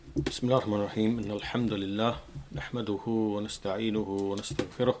بسم الله الرحمن الرحيم إن الحمد لله نحمده ونستعينه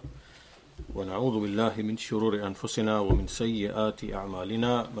ونستغفره ونعوذ بالله من شرور أنفسنا ومن سيئات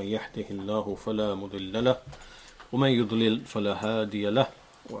أعمالنا من يهده الله فلا مضل له ومن يضلل فلا هادي له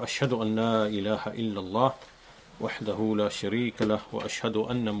وأشهد أن لا إله إلا الله وحده لا شريك له وأشهد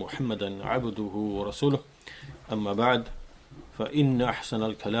أن محمدا عبده ورسوله أما بعد فإن أحسن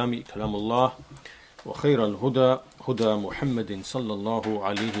الكلام كلام الله وخير الهدى هدى محمد صلى الله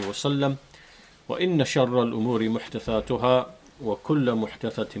عليه وسلم وإن شر الأمور محدثاتها وكل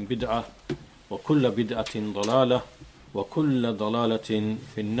محدثة بدعة وكل بدعة ضلالة وكل ضلالة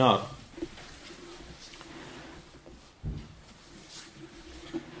في النار.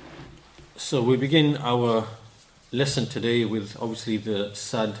 So we begin our lesson today with obviously the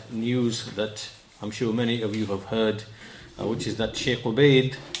sad news that I'm sure many of you have heard, which is that Sheikh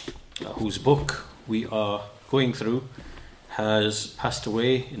Ubaid, whose book we are going through, has passed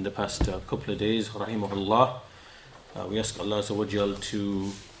away in the past couple of days, rahimahullah. We ask Allah Azza wa Jal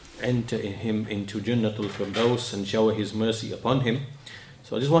to enter him into Jannatul Firdaus and shower His mercy upon him.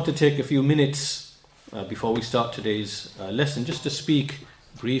 So I just want to take a few minutes before we start today's lesson just to speak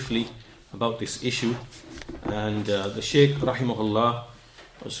briefly about this issue. And the Shaykh, rahimahullah,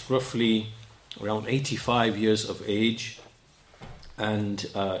 was roughly around 85 years of age, and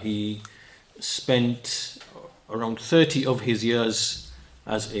he spent around 30 of his years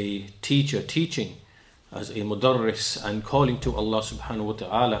as a teacher, teaching as a mudarris and calling to Allah subhanahu wa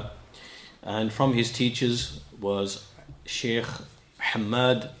ta'ala. And from his teachers was Sheikh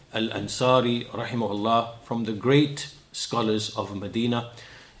Hamad al-Ansari rahimahullah, from the great scholars of Medina,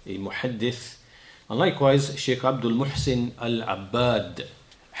 a muhaddith. And likewise Sheikh Abdul Muhsin al-Abbad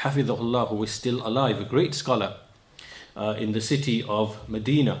hafidhahullah, who is still alive, a great scholar in the city of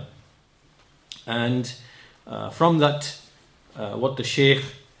Medina. And from that, what the Shaykh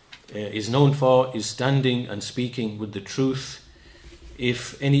is known for is standing and speaking with the truth.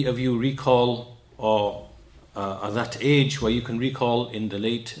 If any of you recall, or at that age where you can recall in the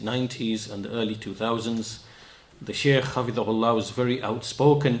late 90s and the early 2000s, the Shaykh Hafidhahullah was very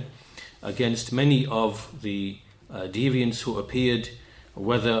outspoken against many of the deviants who appeared,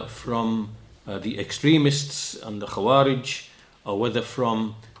 whether from the extremists and the Khawarij, or whether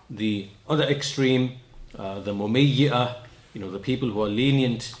from the other extreme, the Mumayyi'ah, the people who are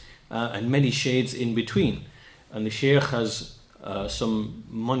lenient, and many shades in between. And the Shaykh has some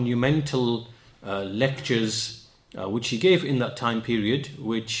monumental lectures which he gave in that time period,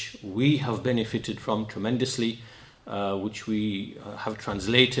 which we have benefited from tremendously, which we have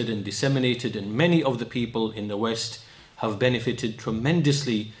translated and disseminated, and many of the people in the West have benefited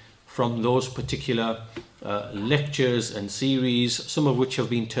tremendously from those particular lectures and series, some of which have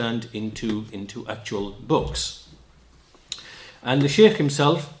been turned into actual books. And the Shaykh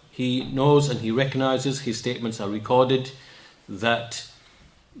himself, he knows and he recognizes, his statements are recorded, that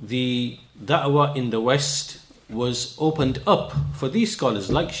the da'wah in the West was opened up for these scholars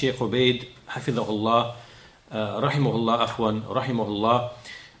like Sheikh Ubaid, hafidhahullah, rahimahullah, akhwan, rahimahullah,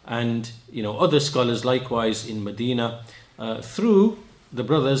 and other scholars likewise in Medina, through the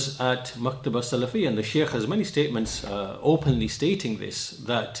brothers at Maktaba Salafiyya. And the Shaykh has many statements openly stating this,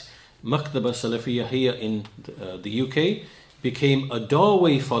 that Maktaba Salafiyya here in the UK became a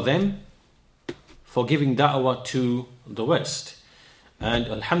doorway for them for giving da'wah to the West. And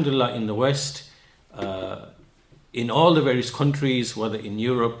alhamdulillah, in the West, in all the various countries, whether in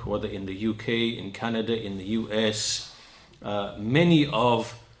Europe, whether in the UK, in Canada, in the US, many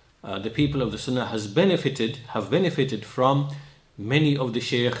of the people of the Sunnah have benefited from many of the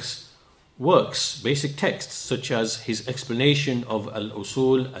Shaykh's works, basic texts, such as his explanation of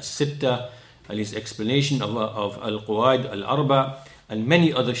Al-Usul As-Sitta, and his explanation of Al-Qawaid Al-Arba, and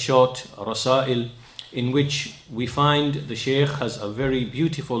many other short rasail, in which we find the Shaykh has a very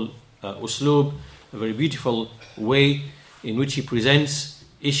beautiful usloob, a very beautiful way in which he presents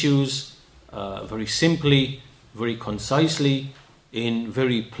issues very simply, very concisely, in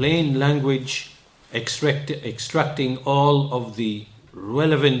very plain language, extracting all of the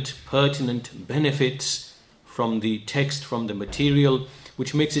relevant, pertinent benefits from the text, from the material,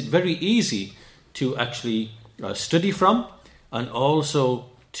 which makes it very easy to actually study from and also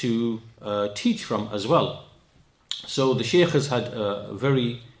to teach from as well. So the Shaykh has had a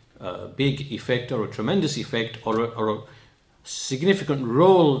very big effect, or a tremendous effect, or a significant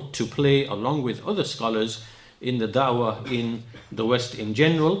role to play along with other scholars in the da'wah in the West in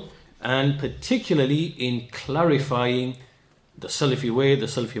general, and particularly in clarifying the Salafi way, the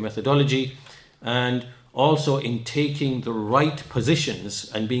Salafi methodology, and also in taking the right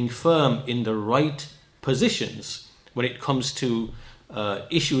positions and being firm in the right positions when it comes to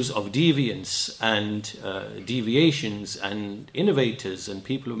issues of deviance and deviations and innovators and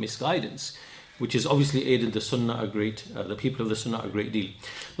people of misguidance, which has obviously aided the Sunnah the people of the Sunnah a great deal.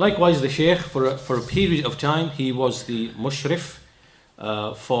 Likewise, the Shaykh, for a period of time, he was the mushrif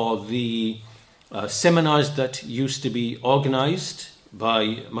for the seminars that used to be organized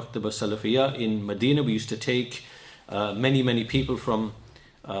by Maktaba Salafiyah in Medina. We used to take many people from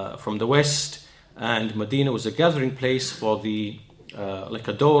the West, and Medina was a gathering place for the like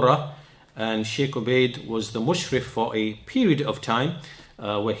a Dawra, and Sheikh Ubaid was the mushrif for a period of time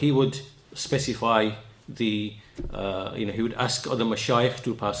where he would specify he would ask other mashayikh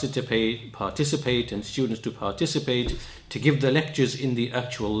to participate and students to participate, to give the lectures in the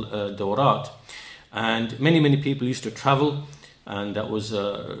actual Dawrat. And many people used to travel, and that was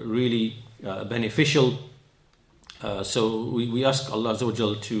really beneficial. So we ask Allah Azza wa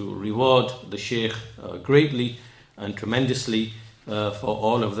Jal to reward the Shaykh greatly and tremendously for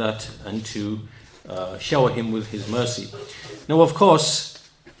all of that, and to shower him with his mercy. Now, of course,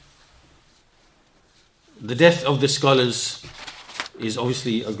 the death of the scholars is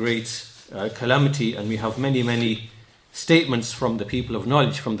obviously a great calamity, and we have many statements from the people of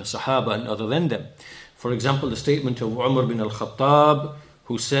knowledge, from the Sahaba and other than them. For example, the statement of Umar bin al-Khattab,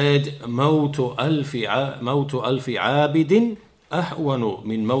 who said, "Mawtu alfi abidin ahwanu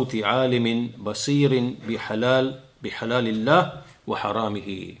min mawti alimin basirin bihalalillah wa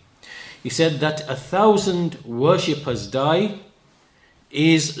haramihi." He said that 1,000 worshippers die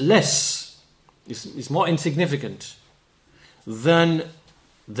is more insignificant than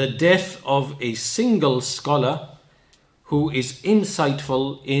the death of a single scholar who is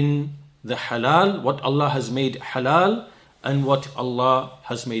insightful in the halal, what Allah has made halal, and what Allah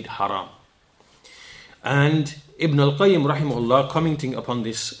has made haram. And Ibn al-Qayyim rahimahullah, commenting upon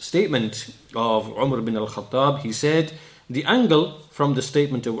this statement of Umar bin al-Khattab, he said, the angle from the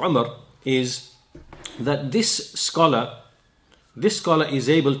statement of Umar is that this scholar is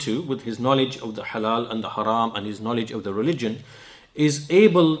able to, with his knowledge of the halal and the haram and his knowledge of the religion, is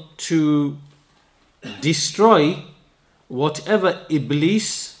able to destroy whatever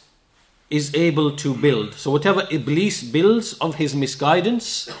Iblis is able to build. So whatever Iblis builds of his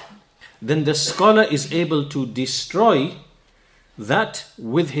misguidance, then the scholar is able to destroy that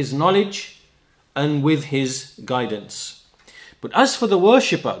with his knowledge and with his guidance. But as for the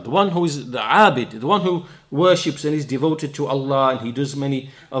worshipper, the one who is the abid, the one who worships and is devoted to Allah, and he does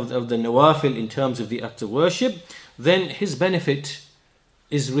many of the nawafil in terms of the acts of worship, then his benefit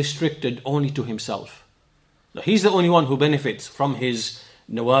is restricted only to himself. Now, he's the only one who benefits from his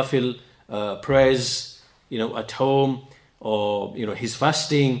nawafil prayers, at home, or his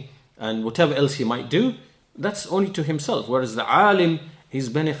fasting and whatever else he might do. That's only to himself. Whereas the alim, his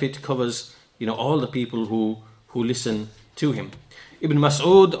benefit covers all the people who listen to him. Ibn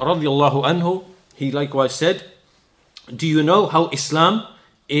Mas'ud radiallahu anhu, he likewise said, do you know how Islam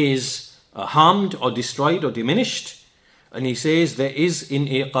is harmed or destroyed or diminished? And he says, there is in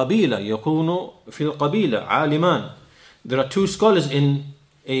a qabila, yakunu fil qabila aliman. There are two scholars in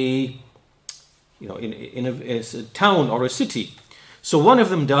a town or a city. So one of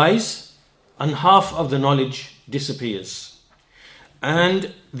them dies and half of the knowledge disappears.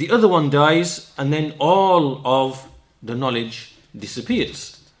 And the other one dies and then all of the knowledge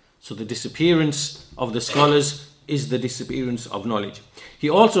disappears. So the disappearance of the scholars is the disappearance of knowledge. He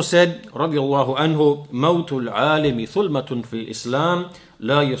also said, radiyallahu anhu, mawtul alimi thulmatun fil Islam,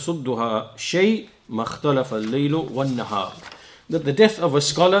 la yasudduha shay makhtalafa al-laylu wan-nahar. That the death of a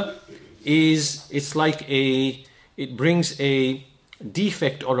scholar it brings a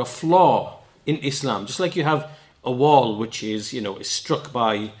defect or a flaw in Islam. Just like you have a wall which is struck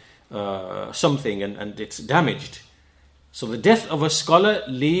by something and it's damaged. So the death of a scholar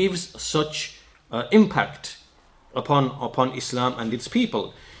leaves such impact upon Islam and its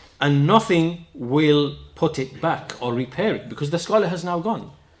people, and nothing will put it back or repair it, because the scholar has now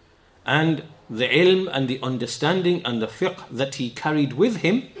gone, and the ilm and the understanding and the fiqh that he carried with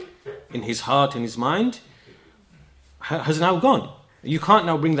him in his heart and his mind has now gone. You can't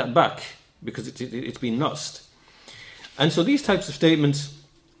now bring that back because it's been lost. And so these types of statements,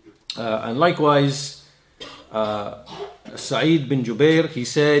 and likewise Sa'id bin Jubair,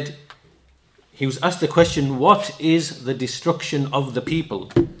 he was asked the question, what is the destruction of the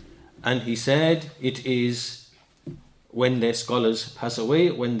people? And he said, it is when their scholars pass away,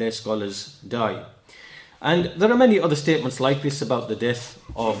 when their scholars die. And there are many other statements like this about the death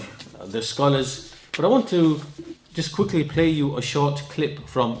of the scholars, but I want to just quickly play you a short clip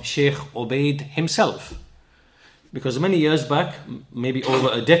from Sheikh Ubaid himself, because many years back, maybe over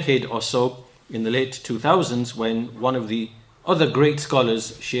a decade or so, in the late 2000s, when one of the other great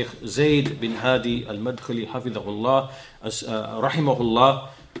scholars, Sheikh Zayd bin Hadi al-Madkhali, hafidhahullah, rahimahullah,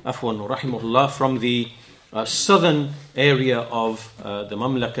 afwan, rahimahullah, from the southern area of the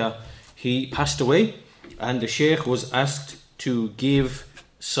Mamlaka, he passed away, and the Sheikh was asked to give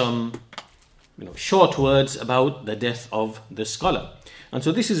some short words about the death of the scholar. And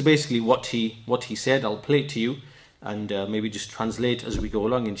so this is basically what he said. I'll play it to you and maybe just translate as we go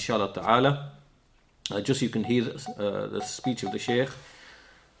along, inshallah ta'ala. Just so you can hear the speech of the Shaykh.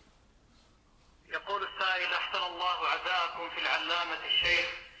 يقول السائل أحسن الله عزاءكم في العلامة الشيخ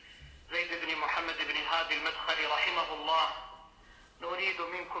زيد بن محمد بن هادي المدخلي رحمه الله. نريد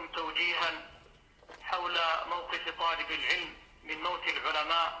منكم توجيها حول موقف طالب العلم من موت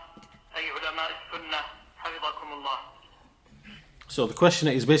العلماء أي علماء السنة حفظكم الله. So the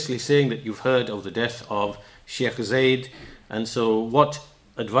questioner is basically saying that you've heard of the death of Sheikh Zayd, and so what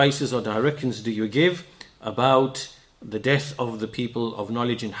advices or directions do you give about the death of the people of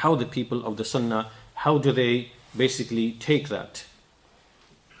knowledge, and how the people of the Sunnah, how do they basically take that?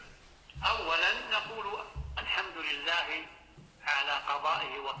 أولا نقول الحمد لله على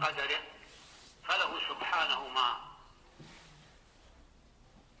قضائه وقدره فله سبحانه ما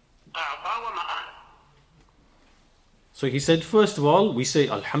أعطى وما أخذ. So he said, first of all, we say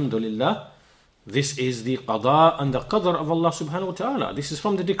Alhamdulillah. This is the qada and the qadr of Allah subhanahu wa ta'ala. This is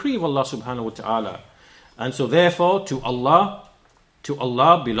from the decree of Allah subhanahu wa ta'ala. And so therefore to Allah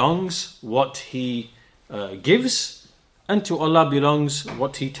belongs what He gives, and to Allah belongs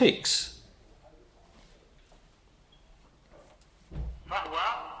what He takes. فهو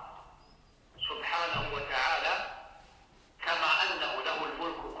سبحانه وتعالى كما أنه له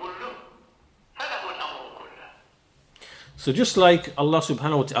الملك كله فله الأمر كله. So just like Allah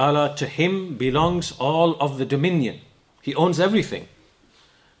subhanahu wa ta'ala, to Him belongs all of the dominion. He owns everything.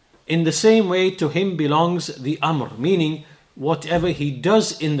 In the same way, to Him belongs the amr, meaning whatever He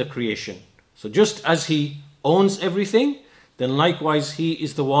does in the creation. So just as He owns everything, then likewise He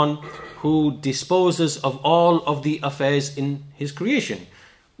is the one who disposes of all of the affairs in His creation,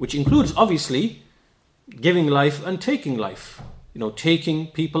 which includes obviously giving life and taking life. Taking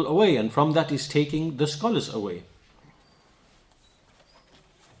people away, and from that is taking the scholars away.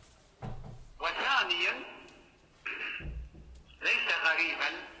 وثانيا ليس غريبا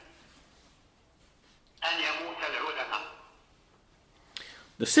أن يموت العلماء.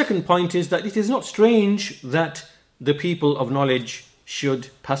 The second point is that it is not strange that the people of knowledge should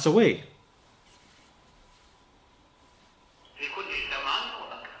pass away. في كل زمان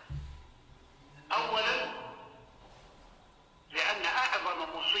ومكان. أولا لأن أعظم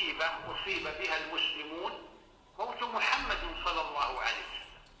مصيبة أصيب بها المسلمون موت محمد صلى الله عليه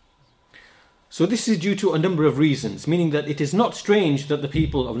وسلم. So this is due to a number of reasons, meaning that it is not strange that the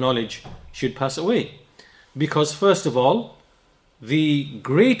people of knowledge should pass away. Because first of all, the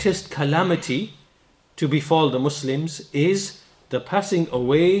greatest calamity to befall the Muslims is the passing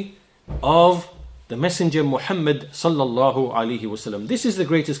away of the Messenger Muhammad sallallahu alaihi wasallam. This is the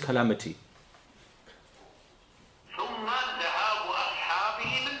greatest calamity. ثم ذهاب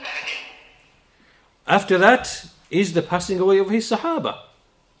أصحابه من بعده. After that is the passing away of his Sahaba.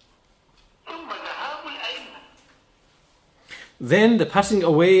 ثم ذهاب الأئمة. Then the passing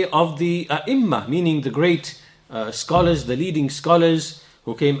away of the A'imma, meaning the great scholars, the leading scholars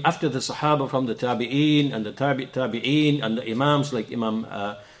who came after the Sahaba from the Tabi'een and the Tabi'een and the Imams like Imam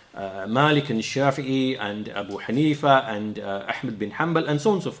Malik and Shafi'i and Abu Hanifa and Ahmad bin Hanbal and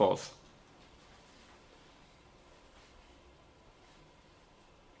so on and so forth.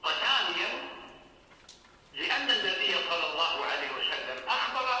 وثانيا لأن النبي صلى الله عليه وسلم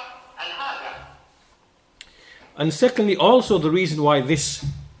أخبر عن هذا. And secondly, also the reason why this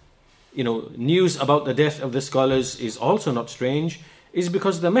news about the death of the scholars is also not strange is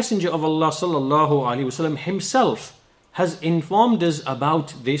because the Messenger of Allah sallallahu alaihi wasallam himself has informed us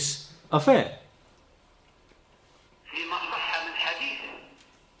about this affair. فيما صح من حديثه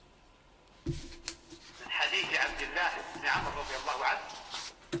من حديث عبد الله بن عمرو رضي الله عنه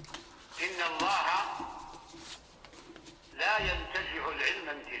إن الله لا ينتزع العلم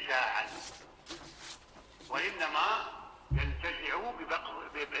انتزاعا وإنما ينتزعه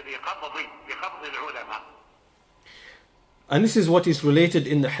بقبض العلماء. And this is what is related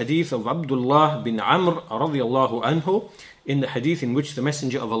in the hadith of Abdullah bin Amr radiyallahu anhu, in the hadith in which the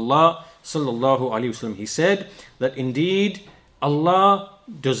Messenger of Allah sallallahu alaihi wasallam, he said that indeed Allah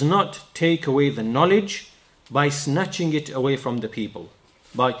does not take away the knowledge by snatching it away from the people,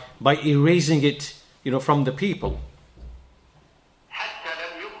 by erasing it from the people. حتى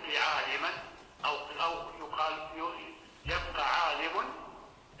لم يبق عالما أو يقال يبقى عالم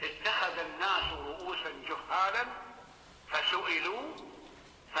اتخذ الناس رؤوسا جهالا فسئل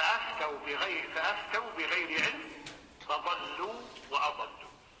فأفتوا بغير علم فضلوا وأضلوا.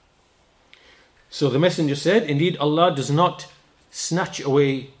 So the messenger said, indeed Allah does not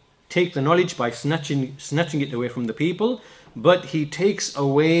take the knowledge by snatching it away from the people, but He takes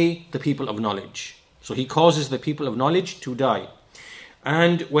away the people of knowledge. So He causes the people of knowledge to die.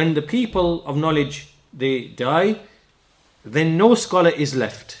 And when the people of knowledge, they die, then no scholar is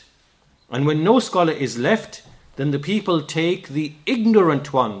left. And when no scholar is left, then the people take the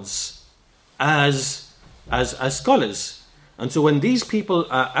ignorant ones as scholars. And so when these people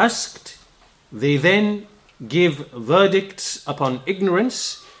are asked, they then give verdicts upon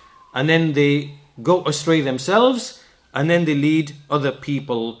ignorance, and then they go astray themselves, and then they lead other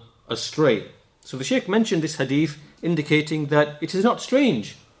people astray. So the Shaykh mentioned this hadith indicating that it is not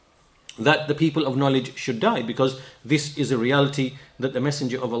strange that the people of knowledge should die, because this is a reality that the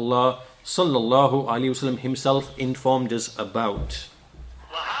Messenger of Allah sallallahu alaihi wasallam himself informed us about.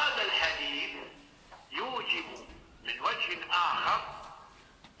 وهذا الحديث يوجب من وجه آخر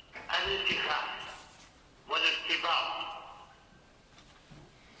الالتفات والارتباط.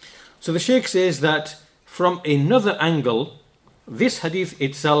 So the Shaykh says that from another angle, this hadith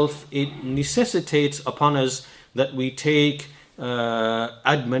itself, it necessitates upon us that we take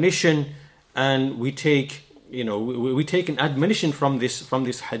admonition, and we take an admonition from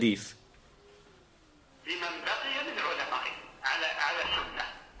this hadith.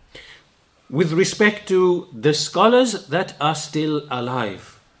 With respect to the scholars that are still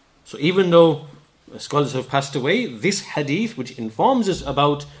alive. So even though scholars have passed away, this hadith, which informs us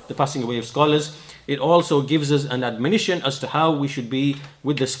about the passing away of scholars, it also gives us an admonition as to how we should be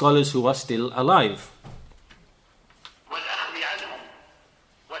with the scholars who are still alive.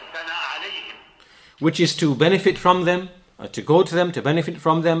 Which is to benefit from them, to go to them, to benefit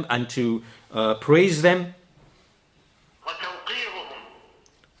from them, and to praise them,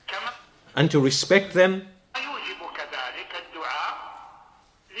 and to respect them.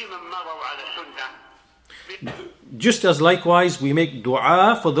 Just as likewise we make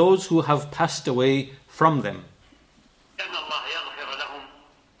dua for those who have passed away from them,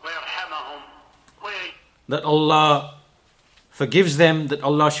 that Allah forgives them, that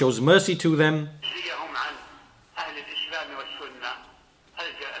Allah shows mercy to them,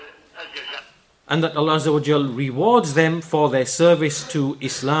 and that Allah Azza wa Jal rewards them for their service to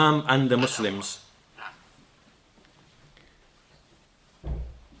Islam and the Muslims.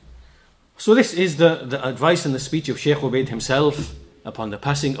 So this is the advice and the speech of Shaykh Ubaid himself upon the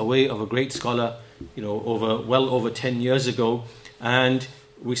passing away of a great scholar, well over 10 years ago. And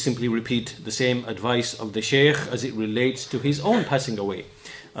we simply repeat the same advice of the Shaykh as it relates to his own passing away.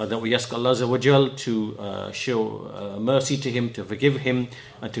 That we ask Allah Azza wa Jal to show mercy to him, to forgive him,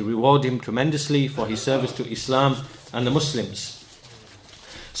 and to reward him tremendously for his service to Islam and the Muslims.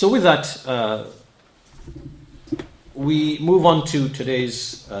 So with that, we move on to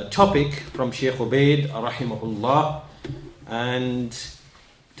today's topic from Shaykh Ubaid rahimahullah. And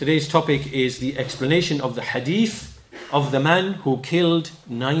today's topic is the explanation of the hadith of the man who killed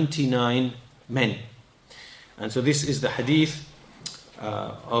 99 men. And so this is the hadith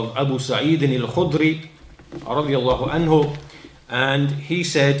of Abu Sa'id al-Khudri radiyallahu anhu, and he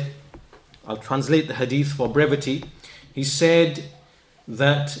said, I'll translate the hadith for brevity. He said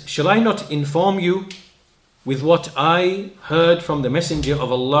that, shall I not inform you with what I heard from the Messenger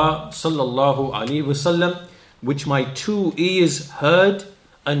of Allah sallallahu alaihi wasallam, which my 2 ears heard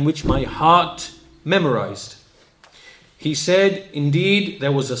and which my heart memorized? He said, indeed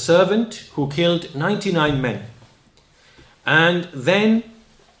there was a servant who killed 99 men. And then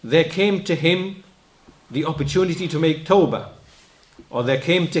there came to him the opportunity to make tawbah, or there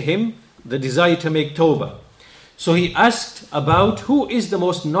came to him the desire to make tawbah. So he asked about who is the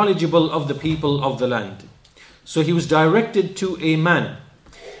most knowledgeable of the people of the land. So he was directed to a man.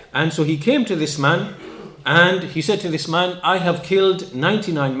 And so he came to this man, and he said to this man, I have killed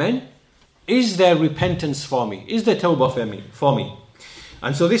 99 men. Is there repentance for me? Is there tawbah for me?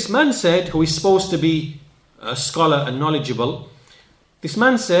 And so this man said, who is supposed to be a scholar and knowledgeable, this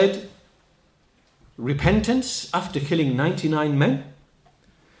man said, repentance after killing 99 men?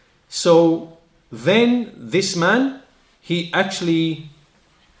 So then this man, he actually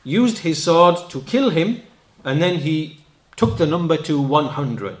used his sword to kill him, and then he took the number to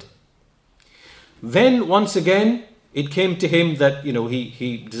 100. Then once again it came to him that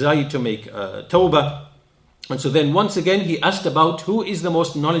he desired to make tawbah, and so then once again he asked about who is the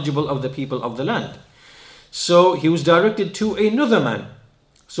most knowledgeable of the people of the land. So he was directed to another man.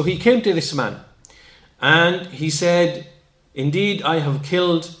 So he came to this man, and he said, indeed I have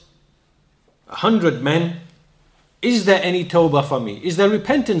killed 100 men. Is there any tawbah for me? Is there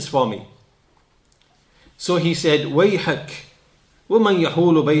repentance for me? So he said, وَيْحَكْ وَمَنْ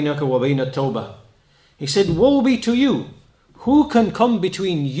يَحُولُ بَيْنَكَ وَبَيْنَ التَّوْبَةِ. He said, woe be to you. Who can come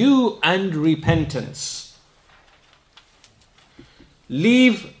between you and repentance?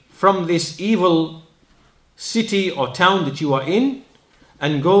 Leave from this evil city or town that you are in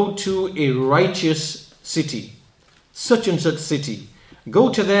and go to a righteous city, such and such city. Go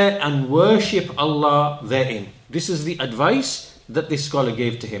to there and worship Allah therein. This is the advice that this scholar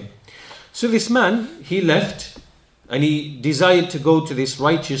gave to him. So this man, he left and he desired to go to this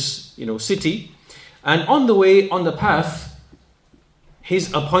righteous, city. And on the way, on the path,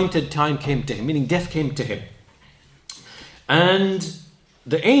 his appointed time came to him, meaning death came to him. And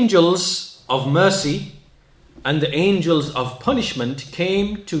the angels of mercy and the angels of punishment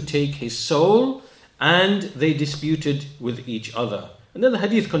came to take his soul, and they disputed with each other. And then the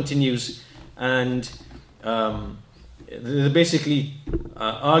hadith continues, and they basically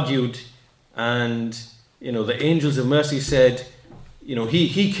argued, and the angels of mercy said,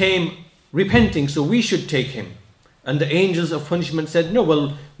 he came repenting, so we should take him. And the angels of punishment said, no,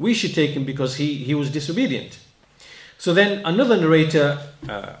 well, we should take him because he was disobedient. So then another narrator,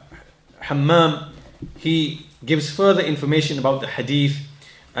 Hammam, he gives further information about the hadith,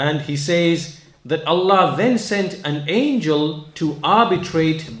 and he says that Allah then sent an angel to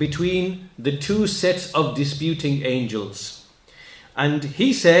arbitrate between the two sets of disputing angels. And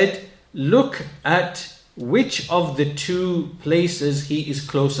he said, look at which of the two places he is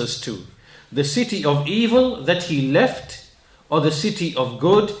closest to. The city of evil that he left, or the city of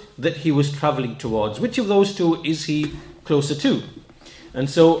good that he was traveling towards. Which of those two is he closer to? And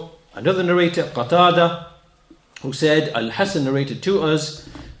so another narrator, Qatada, who said, Al-Hasan narrated to us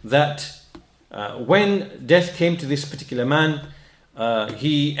that when death came to this particular man,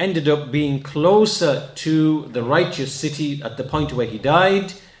 he ended up being closer to the righteous city at the point where he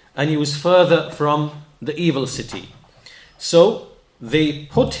died, and he was further from the evil city. So they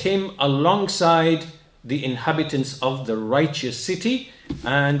put him alongside the inhabitants of the righteous city,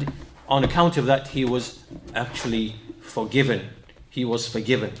 and on account of that he was actually forgiven. He was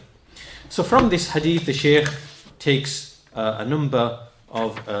forgiven. So from this hadith, the Shaykh takes a number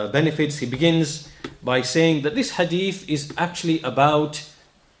of benefits. He begins by saying that this hadith is actually about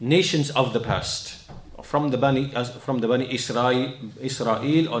nations of the past, from the Bani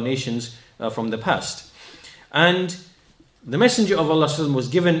Israel, or nations from the past. And the Messenger of Allah was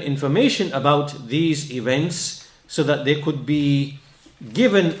given information about these events so that they could be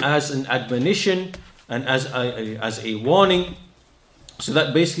given as an admonition and as a warning, so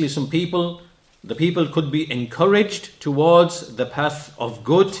that basically the people could be encouraged towards the path of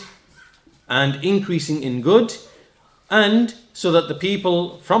good and increasing in good, and so that the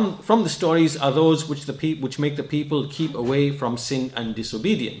people from the stories are those which make the people keep away from sin and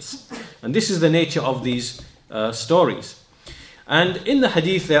disobedience. And this is the nature of these stories. And in the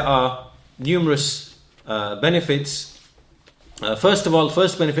hadith there are numerous benefits. First of all,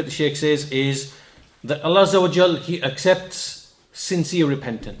 first benefit the Shaykh says is that Allah Azza wa Jal, He accepts sincere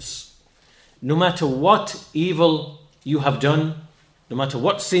repentance. No matter what evil you have done, no matter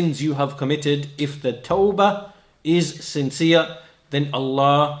what sins you have committed, if the tawbah is sincere, then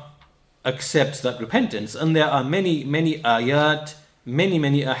Allah accepts that repentance. And there are many ayat, many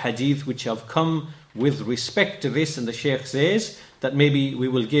ahadith which have come with respect to this, and the Shaykh says that maybe we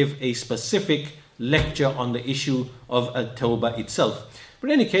will give a specific lecture on the issue of at-tawbah itself. But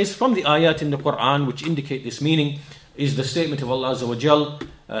in any case, from the ayat in the Quran which indicate this meaning is the statement of Allah Azza wa Jal,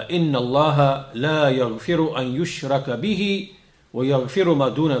 إِنَّ اللَّهَ لَا يَغْفِرُ أَن يُشْرَكَ بِهِ وَيَغْفِرُ مَا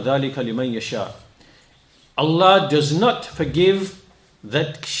دُونَ ذَلِكَ لِمَنْ يَشَاءُ. Allah does not forgive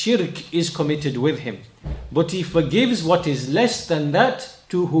that shirk is committed with Him, but He forgives what is less than that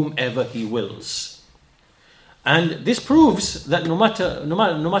to whomever He wills. And this proves that no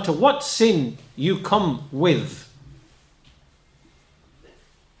matter what sin you come with,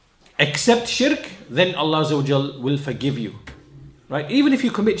 except shirk, then Allah Azza wa Jal will forgive you. Right? Even if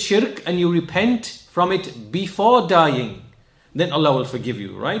you commit shirk and you repent from it before dying, then Allah will forgive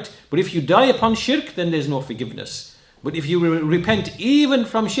you, right? But if you die upon shirk, then there's no forgiveness. But if you repent even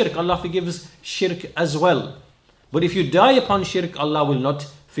from shirk, Allah forgives shirk as well. But if you die upon shirk, Allah will not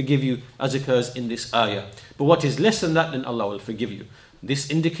forgive you, as occurs in this ayah. But what is less than that, then Allah will forgive you. This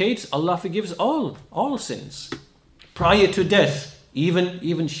indicates Allah forgives all sins prior to death,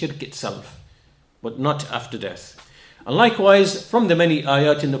 even shirk itself, but not after death. And likewise, from the many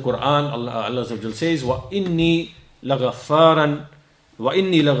ayat in the Quran, Allah says, وَإِنِّي لَغَفَّارٌ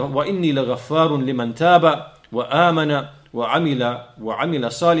لِمَنْ تَابَ وَآمَنَ وَعَمِلَ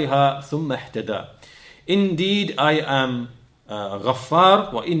صَالِحًا ثُمَّ اهْتَدَى. Indeed, I am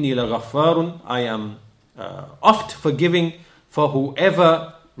Ghaffar, وَإِنِّي لَغَفَّارٌ, I am oft forgiving for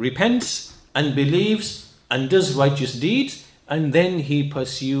whoever repents and believes and does righteous deeds, and then he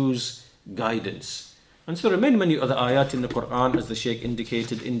pursues guidance. And so there are many other ayat in the Quran, as the Shaykh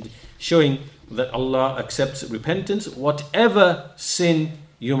indicated, in showing that Allah accepts repentance, whatever sin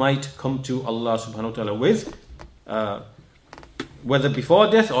you might come to Allah subhanahu wa ta'ala with, whether before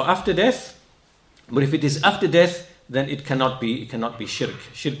death or after death. But if it is after death, then it cannot be shirk.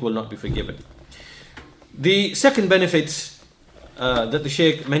 Shirk will not be forgiven. The second benefit that the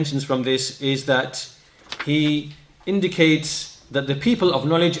Shaykh mentions from this is that he indicates that the people of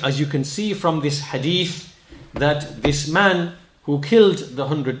knowledge, as you can see from this hadith, that this man who killed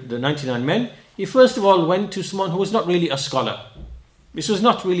the 99 men, he first of all went to someone who was not really a scholar. This was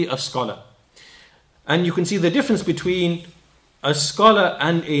not really a scholar. And you can see the difference between a scholar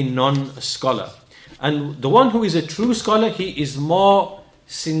and a non-scholar. And the one who is a true scholar, he is more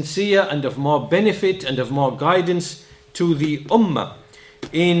sincere and of more benefit and of more guidance to the ummah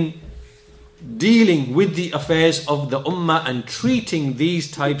in dealing with the affairs of the ummah and treating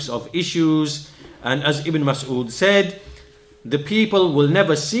these types of issues. And as Ibn Mas'ud said, the people will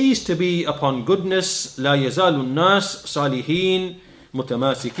never cease to be upon goodness. لا يزال الناس صالحين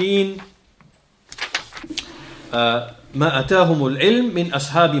متماسكين ما أتاهم العلم من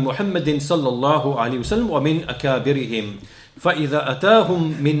أصحاب محمد صلى الله عليه وسلم ومن أكابرهم فإذا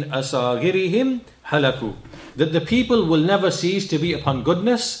أتاهم من أصاغرهم هلكوا. That the people will never cease to be upon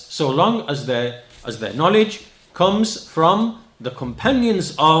goodness so long as their knowledge comes from the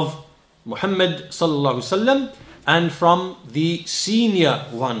companions of Muhammad sallallahu alaihi wasallam and from the senior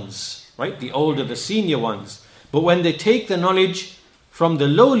ones, right? The older, the senior ones. But when they take the knowledge from the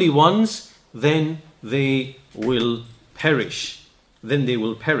lowly ones, then they will perish. And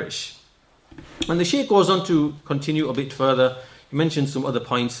the Shaykh goes on to continue a bit further. He mentions some other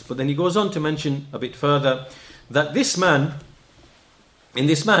points, but then he goes on to mention a bit further that this man,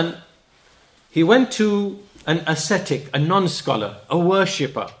 he went to an ascetic, a non-scholar, a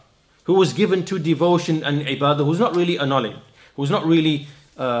worshipper, who was given to devotion and ibadah, who was not really a knowledge, who was not really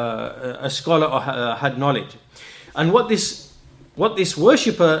a scholar or had knowledge. And what this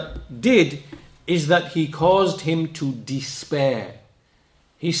worshipper did is that he caused him to despair.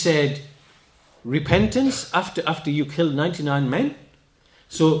 He said, repentance after you killed 99 men?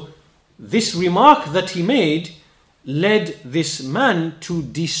 So this remark that he made led this man to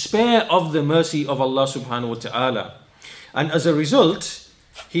despair of the mercy of Allah subhanahu wa ta'ala. And as a result,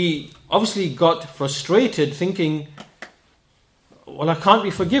 he obviously got frustrated, thinking, well, I can't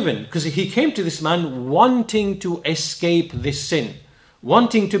be forgiven, because he came to this man wanting to escape this sin,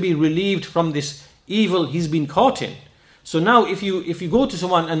 wanting to be relieved from this evil he's been caught in. So now if you go to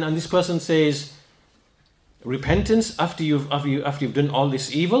someone and this person says repentance after you've done all this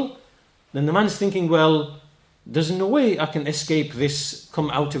evil, then the man's thinking, well, there's no way I can escape this,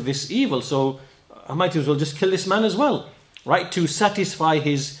 come out of this evil, so I might as well just kill this man as well, right? To satisfy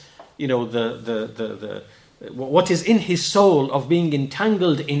his, the what is in his soul of being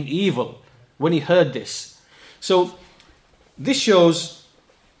entangled in evil when he heard this. So this shows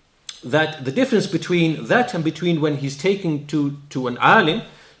that the difference between that and between when he's taken to an alim,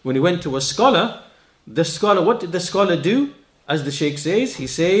 when he went to a scholar, what did the scholar do? As the Shaykh says, he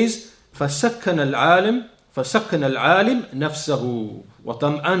says, فَسَكَّنَ الْعَالِمْ نَفْسَهُ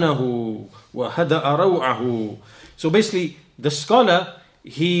وَطَمْأَنَهُ وَهَدَأَ رَوْعَهُ. So basically, the scholar,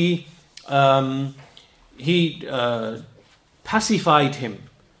 he pacified him,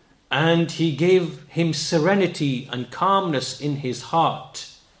 and he gave him serenity and calmness in his heart,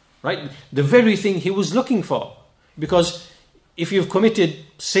 right? The very thing he was looking for. Because if you've committed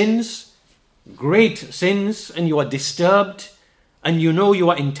sins, great sins, and you are disturbed, and you know you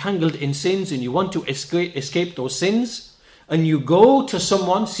are entangled in sins, and you want to escape those sins, and you go to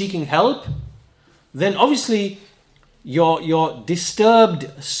someone seeking help, then obviously your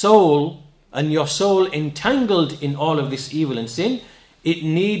disturbed soul and your soul entangled in all of this evil and sin, it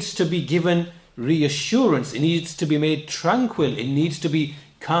needs to be given reassurance. It needs to be made tranquil. It needs to be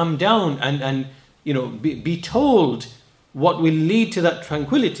calmed down and be told what will lead to that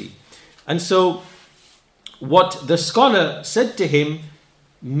tranquility. And so what the scholar said to him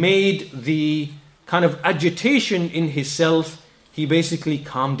made the kind of agitation in his self, he basically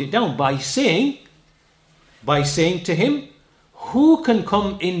calmed it down by saying to him, who can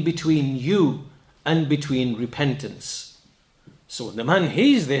come in between you and between repentance? So the man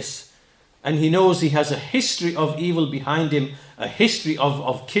hears this, and he knows he has a history of evil behind him, a history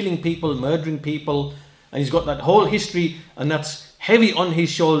of killing people, murdering people, and he's got that whole history, and that's heavy on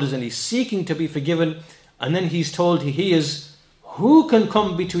his shoulders, and he's seeking to be forgiven. And then he's told, he hears, who can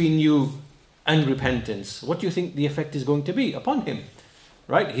come between you and repentance, what do you think the effect is going to be upon him?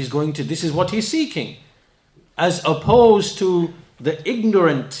 Right? This is what he's seeking. As opposed to the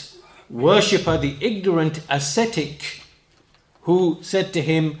ignorant worshipper, the ignorant ascetic, who said to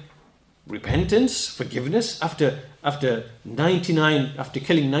him, repentance, forgiveness, after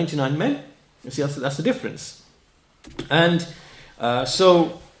killing 99 men. You see, that's the difference. And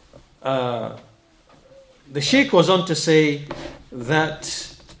so the Shaykh goes on to say that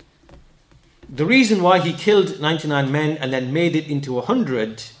the reason why he killed 99 men and then made it into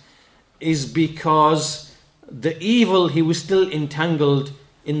 100 is because the evil, he was still entangled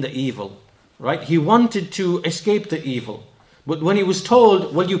in the evil, right? He wanted to escape the evil. But when he was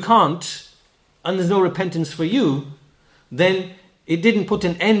told, well, you can't, and there's no repentance for you, then it didn't put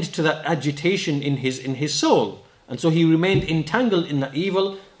an end to that agitation in his soul. And so he remained entangled in that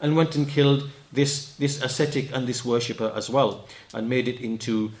evil and went and killed this ascetic and this worshipper as well, and made it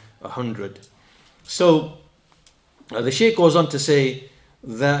into 100. So the Shaykh goes on to say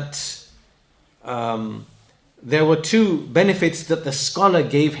that there were two benefits that the scholar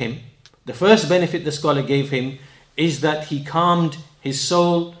gave him. The first benefit the scholar gave him is that he calmed his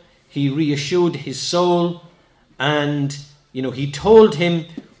soul, he reassured his soul, and he told him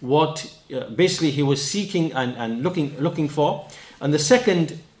what basically he was seeking and looking for. And the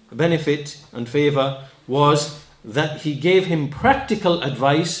second benefit and favor was that he gave him practical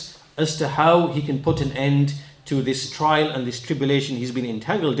advice as to how he can put an end to this trial and this tribulation he's been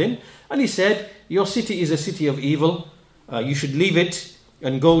entangled in. And he said, your city is a city of evil, you should leave it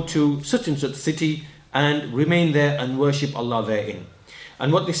and go to such and such city and remain there and worship Allah therein.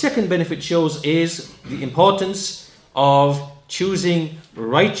 And what the second benefit shows is the importance of choosing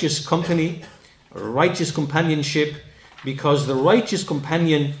righteous company, righteous companionship, because the righteous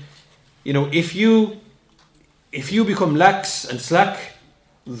companion, if you become lax and slack,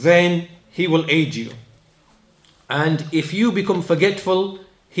 then he will aid you. And if you become forgetful,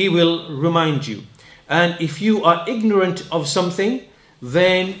 he will remind you. And if you are ignorant of something,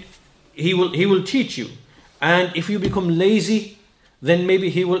 then he will teach you. And if you become lazy, then maybe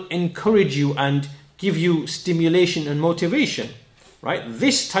he will encourage you and give you stimulation and motivation. Right?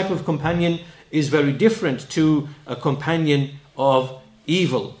 This type of companion is very different to a companion of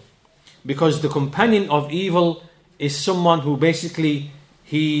evil. Because the companion of evil is someone who basically,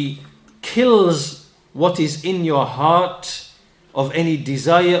 he kills what is in your heart of any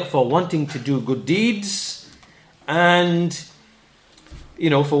desire for wanting to do good deeds and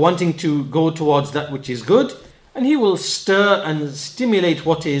for wanting to go towards that which is good, and he will stir and stimulate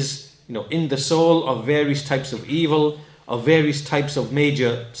what is in the soul of various types of evil, of various types of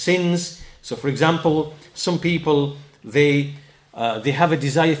major sins. So for example, some people they have a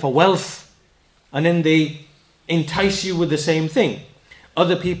desire for wealth, and then they entice you with the same thing.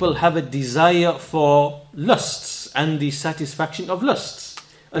 Other people have a desire for lusts and the satisfaction of lusts,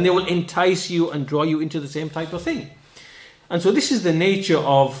 and they will entice you and draw you into the same type of thing. And so this is the nature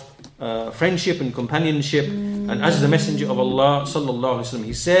of friendship and companionship. And as the Messenger of Allah sallallahu alaihi wasallam,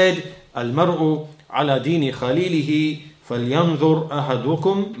 he said, "Al-mar'u ala dini khalilihi falyanzur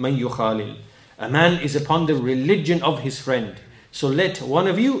ahadukum man yukhalil." A man is upon the religion of his friend. So let one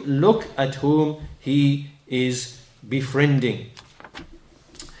of you look at whom he is befriending.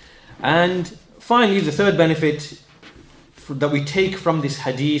 And finally, the third benefit that we take from this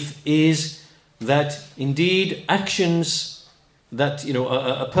hadith is that indeed actions that,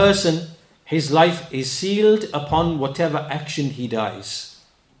 a person, his life is sealed upon whatever action he dies.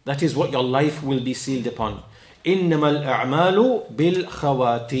 That is what your life will be sealed upon. إِنَّمَا الْأَعْمَالُ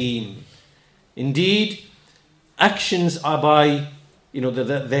بِالْخَوَاتِيمِ. Indeed, actions are by,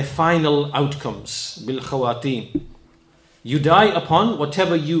 their final outcomes. بِالْخَوَاتِيمِ. You die upon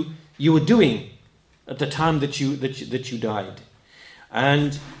whatever you were doing at the time that you died.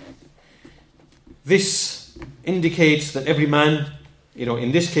 And this indicates that every man,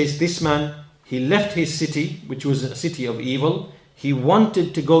 in this case, this man, he left his city, which was a city of evil. He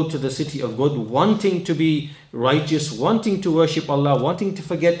wanted to go to the city of good, wanting to be righteous, wanting to worship Allah, wanting to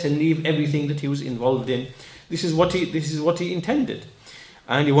forget and leave everything that he was involved in. This is what he intended.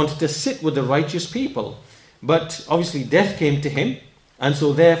 And he wanted to sit with the righteous people. But obviously death came to him, and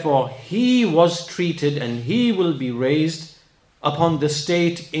so therefore he was treated and he will be raised upon the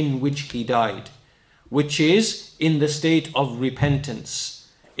state in which he died, which is in the state of repentance,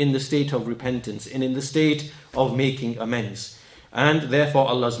 and in the state of making amends. And therefore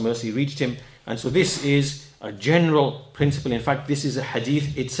Allah's mercy reached him. And so this is a general principle. In fact, this is a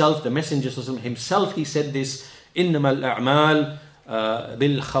hadith itself. The Messenger himself, he said this, إِنَّمَا الْأَعْمَالِ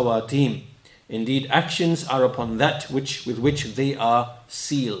بِالْخَوَاتِيمِ. Indeed, actions are upon that with which they are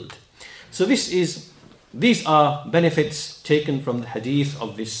sealed. So these are benefits taken from the hadith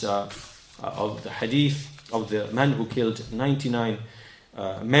of this of the hadith of the man who killed 99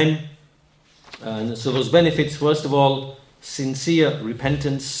 men. And so those benefits, first of all, sincere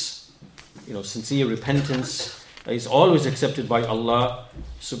repentance. Sincere repentance is always accepted by Allah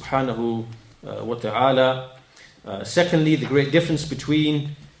subhanahu wa ta'ala. Secondly, the great difference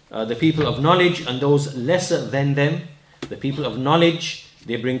between the people of knowledge and those lesser than them. The people of knowledge,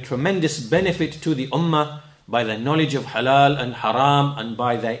 they bring tremendous benefit to the ummah by their knowledge of halal and haram, and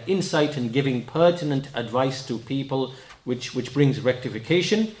by their insight in giving pertinent advice to people, which brings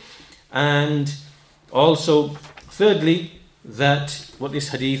rectification. And also, thirdly, that what this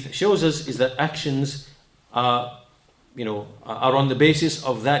hadith shows us is that actions are on the basis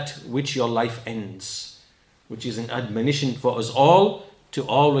of that which your life ends, which is an admonition for us all to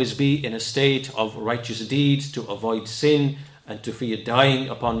always be in a state of righteous deeds, to avoid sin, and to fear dying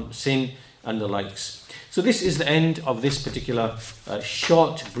upon sin and the likes. So this is the end of this particular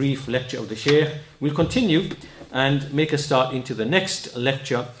short, brief lecture of the Shaykh. We'll continue and make a start into the next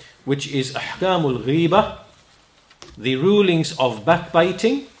lecture, which is Ahkamul Ghiba, the rulings of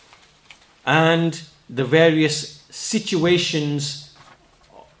backbiting, and the various situations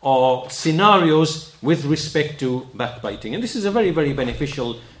or scenarios with respect to backbiting. And this is a very, very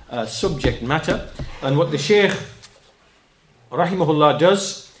beneficial subject matter. And what the Shaykh, rahimahullah,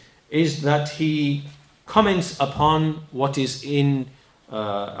 does is that he comments upon what is in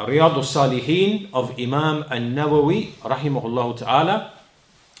Riyadh al-Salihin of Imam al-Nawawi, rahimahullah ta'ala.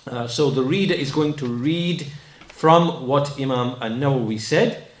 So the reader is going to read from what Imam al-Nawawi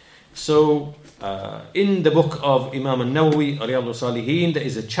said. So in the book of Imam al-Nawawi, Riyadh al-Salihin, there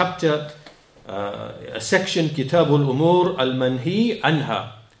is a chapter, a section, Kitabul Umur al-Manhi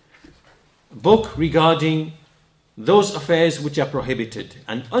Anha, book regarding those affairs which are prohibited.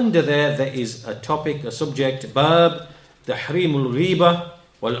 And under there is a topic, a subject, Bab Tahrimul Ghiba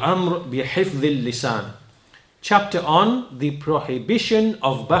wal Amr bi Hifdhil Lisan, chapter on the prohibition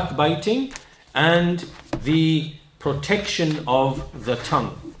of backbiting and the protection of the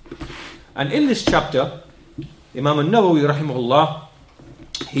tongue. And in this chapter, Imam al-Nawawi rahimahullah,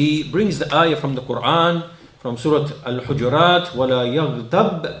 he brings the ayah from the Quran, from Surah Al-Hujurat, وَلَا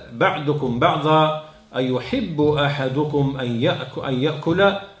يَغْتَبْ بَعْدُكُمْ بَعْضًا أَيُحِبُّ أَحَدُكُمْ أَن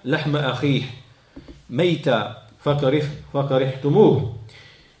يَأْكُلَ لَحْمَ أَخِيهِ مَيْتًا فَكَرِهْتُمُوهُ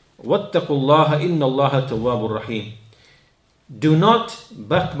وَاتَّقُوا اللَّهَ إِنَّ اللَّهَ تَوَّابٌ رَحِيمٌ. Do not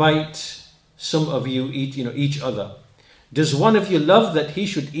backbite, some of you eat each other. Does one of you love that he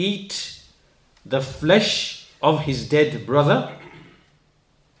should eat the flesh of his dead brother,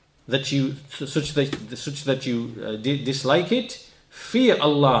 such that you dislike it? Fear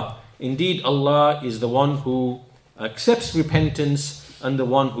Allah. Indeed, Allah is the one who accepts repentance and the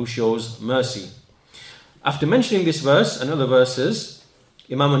one who shows mercy. After mentioning this verse and other verses,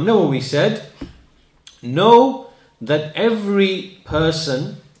 Imam al-Nawawi said, know that every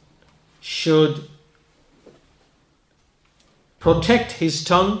person should protect his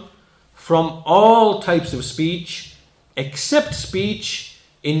tongue from all types of speech, except speech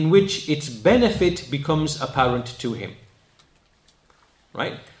in which its benefit becomes apparent to him.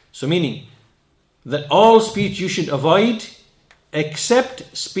 Right? So meaning that all speech you should avoid,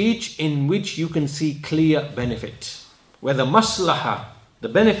 except speech in which you can see clear benefit, where the maslahah, the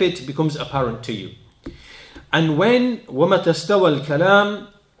benefit, becomes apparent to you. And when وَمَتَ اسْتَوَى الْكَلَامِ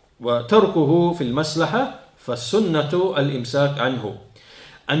وَتَرْكُهُ فِي الْمَسْلَحَةِ فَالسُنَّةُ الْإِمْسَاكُ عَنْهُ.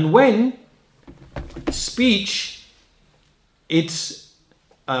 And when speech, it's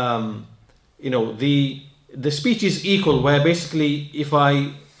the speech is equal, where basically if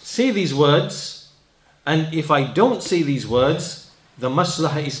I say these words and if I don't say these words, the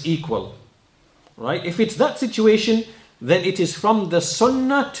maslahah is equal, right? If it's that situation, then it is from the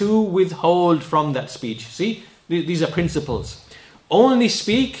sunnah to withhold from that speech. See, these are principles. Only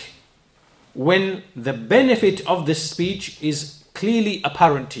speak when the benefit of the speech is clearly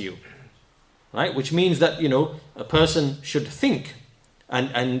apparent to you, right? Which means that, a person should think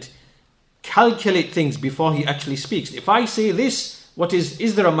and calculate things before he actually speaks. If I say this,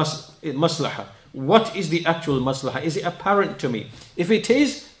 is there a maslahah? What is the actual maslahah? Is it apparent to me? If it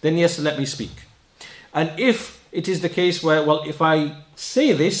is, then yes, let me speak. And if it is the case where, if I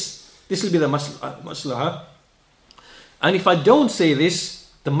say this will be the maslahah. And if I don't say this,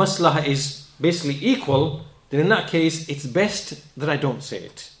 the maslahah is basically equal, then in that case, it's best that I don't say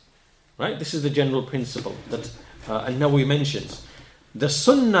it. Right? This is the general principle that An-Nawawi mentions. The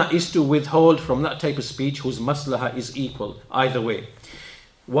sunnah is to withhold from that type of speech whose maslahah is equal, either way.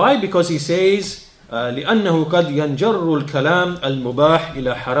 Why? Because he says, لأنه قد ينجر الكلام المباح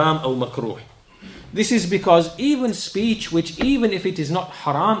إلى حرام أو مكروه. This is because even speech which even if it is not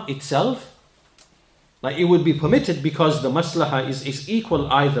haram itself, like it would be permitted because the maslaha is equal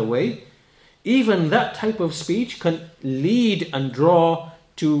either way, even that type of speech can lead and draw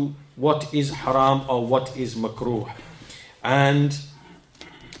to what is haram or what is makruh. And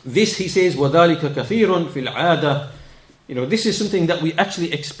this, he says, وَذَلِكَ كَثِيرٌ فِي الْعَادَةِ. This is something that we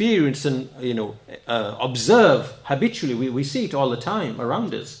actually experience and observe habitually. We see it all the time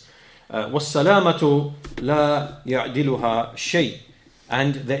around us. وَالسَّلَامَةُ لَا يَعْدِلُهَا شَيْءٍ.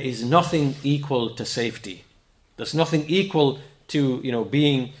 And there is nothing equal to safety. There's nothing equal to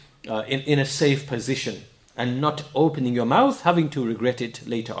being in a safe position and not opening your mouth, having to regret it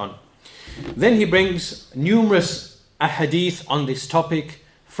later on. Then he brings numerous ahadith on this topic.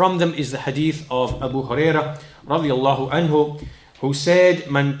 From them is the hadith of Abu Hurairah radiyallahu anhu, who said,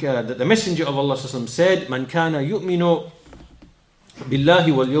 that the Messenger of Allah said, "Man kana yu'minu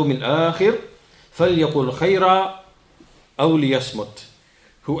billahi wal yawmil akhir, falyaqul khayra aw liyasmut."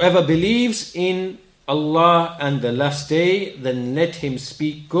 Whoever believes in Allah and the last day, then let him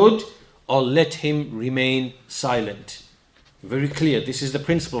speak good or let him remain silent. Very clear. This is the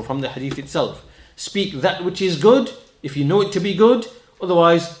principle from the hadith itself. Speak that which is good if you know it to be good,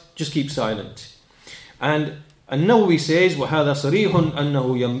 otherwise just keep silent. And النووي says وهذا صريح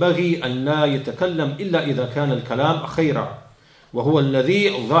أنه ينبغي أن لا يتكلم إلا إذا كان الكلام خيرا وهو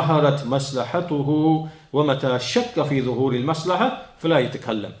الذي ظهرت مصلحته ومتى شك في ظهور المصلحة فلا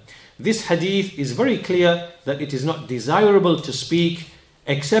يتكلم. This hadith is very clear that it is not desirable to speak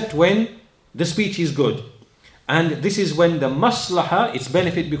except when the speech is good. And this is when the maslaha, its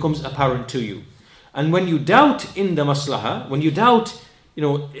benefit, becomes apparent to you. And when you doubt in the maslaha, when you doubt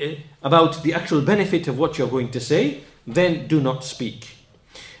about the actual benefit of what you're going to say, then do not speak.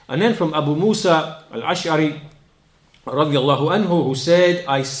 And then from Abu Musa al-Ash'ari radiyallahu anhu, who said,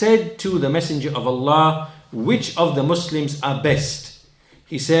 I said to the Messenger of Allah, which of the Muslims are best?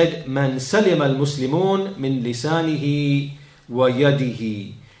 He said, Man salim al-Muslimun min lisanihi wa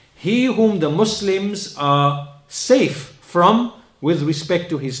yadihi. He whom the Muslims are safe from with respect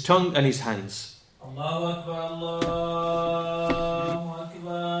to his tongue and his hands. Allahu Akbar, Allahu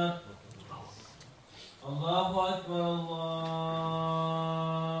Akbar. Allahu Akbar, Allahu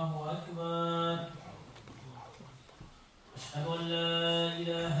Akbar. Ashhadu an la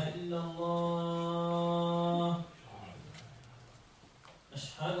ilaha illallah.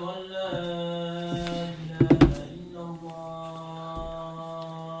 Ashhadu an la ilaha illallah.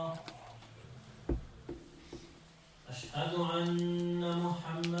 Ashhadu anna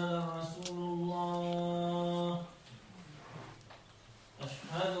Muhammadan Rasulullah.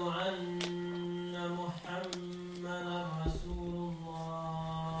 Ashhadu anna Muhammadan Rasulullah.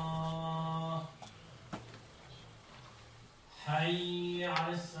 Hayya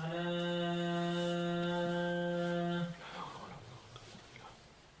 'ala as-salah.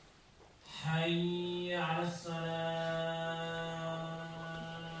 Hayya 'ala as-salah.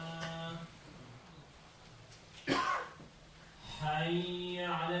 Hayya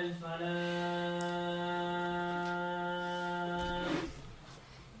 'ala al-falah.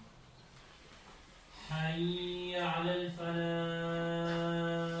 Hayya 'ala al-falah.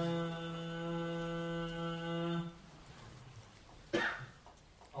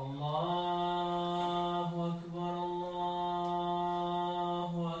 Allahu Akbar,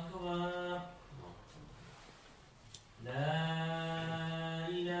 Allahu Akbar. La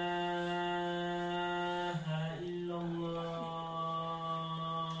ilaha illallah.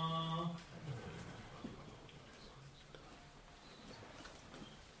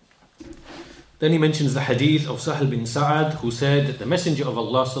 Then he mentions the hadith of Sahal bin Sa'ad, who said that the Messenger of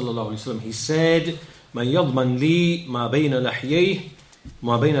Allah sallallahu alaihi wasallam, he said, "Man yadman li ma bayna lahyayhi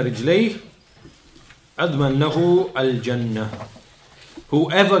ma bayna rijlayhi adman lahu al-jannah."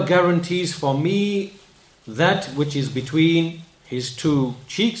 Whoever guarantees for me that which is between his two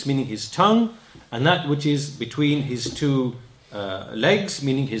cheeks, meaning his tongue, and that which is between his two legs,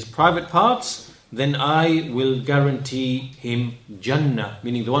 meaning his private parts, then I will guarantee him Jannah,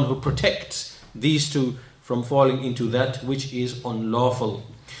 meaning the one who protects these two from falling into that which is unlawful.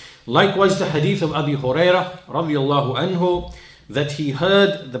 Likewise, the hadith of Abi Hurairah radiyallahu anhu, that he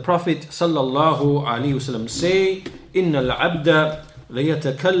heard the Prophet sallallahu alaihi wasallam say, إن العبد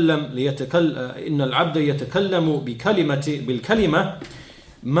يتكلم بالكلمة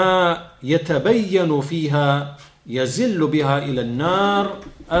ما يتبين فيها يزل بها إلى النار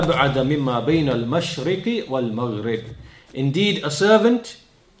أبعد مما بين المشرق والمغرب. Indeed, a servant,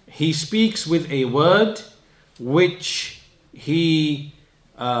 he speaks with a word which he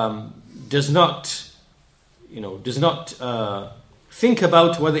does not think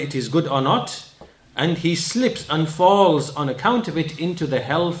about whether it is good or not, and he slips and falls on account of it into the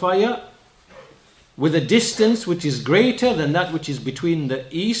hellfire with a distance which is greater than that which is between the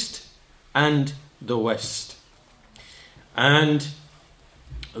east and the west. And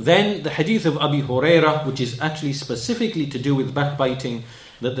then the hadith of Abi Hurairah, which is actually specifically to do with backbiting,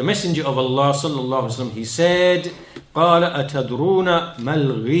 that the Messenger of Allah sallallahu alaihi wasallam, he said, قال أتدرون ما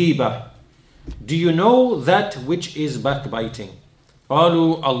الغيبة? Do you know that which is backbiting?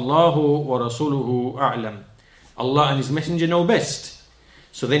 قالوا الله ورسوله أعلم. Allah and His Messenger know best.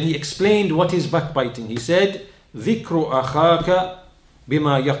 So then he explained what is backbiting. He said, ذكر أخاك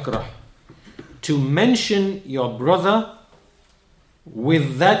بما يكره. To mention your brother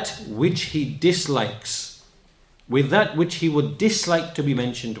with that which he dislikes, with that which he would dislike to be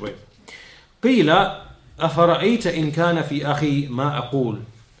mentioned with. قيل أفرأيت إن كان في أخي ما أقول.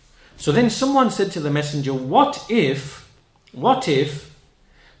 So then someone said to the Messenger, what if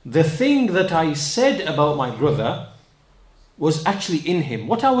the thing that I said about my brother was actually in him?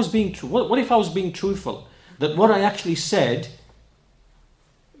 What if I was being truthful? That what I actually said,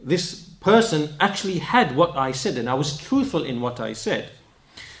 this person actually had what I said, and I was truthful in what I said.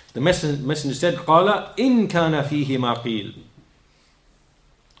 The messenger said, قال إن كان فيه ما قيل.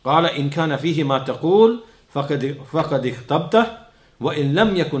 قال إن كان فيه ما تقول فقد اغتبته وإن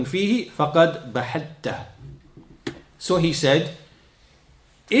لم يكن فيه فقد بحته. So he said,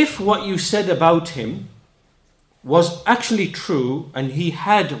 if what you said about him was actually true and he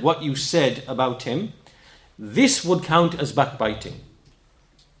had what you said about him, this would count as backbiting.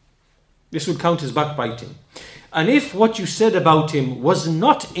 This would count as backbiting. And if what you said about him was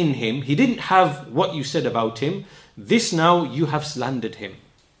not in him, he didn't have what you said about him, this now you have slandered him.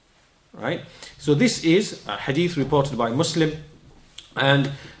 Right? So this is a hadith reported by Muslim,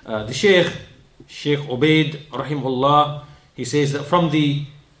 and the Sheikh Ubaid rahimahullah, he says that from the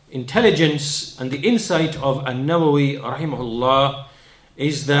intelligence and the insight of An-Nawawi rahimahullah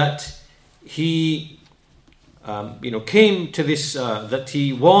is that he came to this, that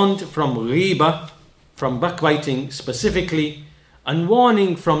he warned from ghiba, from backbiting specifically, and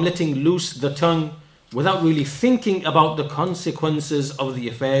warning from letting loose the tongue without really thinking about the consequences of the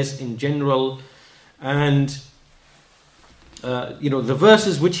affairs in general. And the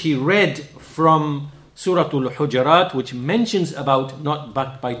verses which he read from Surah Al-Hujurat, which mentions about not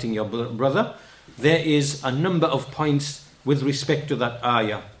backbiting your brother, there is a number of points with respect to that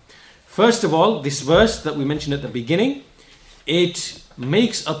ayah. First of all, this verse that we mentioned at the beginning, it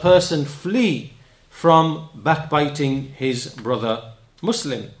makes a person flee from backbiting his brother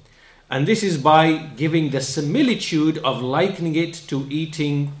Muslim. And this is by giving the similitude of likening it to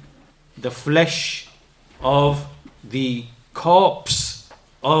eating the flesh of the corpse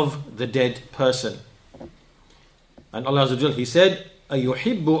of the dead person. And Allah Azza wa Jal, He said,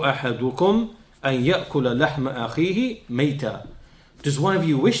 أَيُحِبُّ أَحَدُكُمْ أَن يَأْكُلَ لَحْمَ أَخِيهِ مَيْتًا. Does one of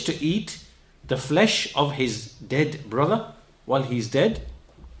you wish to eat the flesh of his dead brother while he's dead?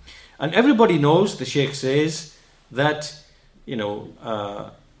 And everybody knows, the Sheikh says, that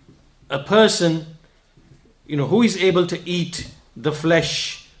a person who is able to eat the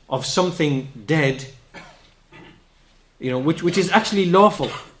flesh of something dead, which is actually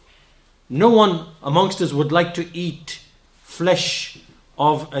lawful. No one amongst us would like to eat flesh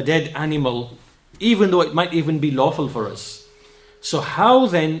of a dead animal, even though it might even be lawful for us. So how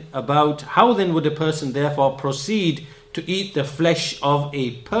then would a person therefore proceed to eat the flesh of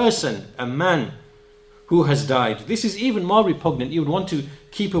a person, a man who has died? This is even more repugnant. You would want to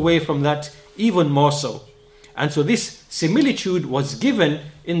keep away from that even more so. And so this similitude was given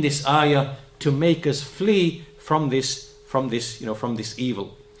in this ayah to make us flee from this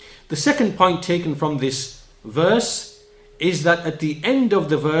evil. The second point taken from this verse is that at the end of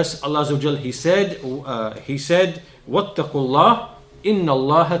the verse, Allah Azza wa Jal, He said, وَاتَّقُوا اللَّهِ إِنَّ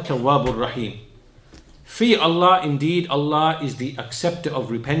اللَّهَ تَوَّابٌ رَحِيمٌ. Fear Allah, indeed Allah is the acceptor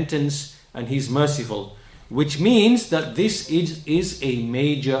of repentance and He's merciful. Which means that this is a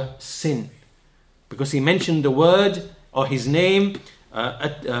major sin. Because He mentioned the word or His name,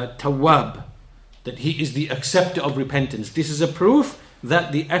 Tawwab, that He is the acceptor of repentance. This is a proof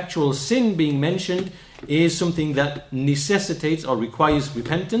that the actual sin being mentioned is something that necessitates or requires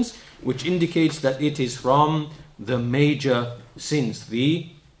repentance, which indicates that it is from the major sins, the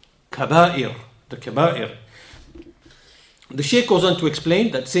kaba'ir. The Shaykh goes on to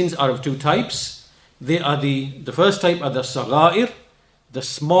explain that sins are of two types. They are the first type are the sagha'ir, the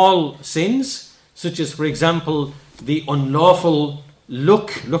small sins, such as, for example, the unlawful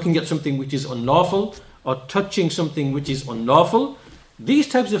looking at something which is unlawful, or touching something which is unlawful. these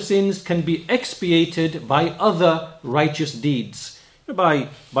types of sins can be expiated by other righteous deeds, by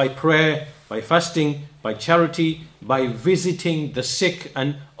prayer, by fasting, by charity, by visiting the sick,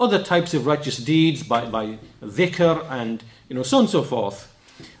 and other types of righteous deeds, by dhikr, and so on and so forth.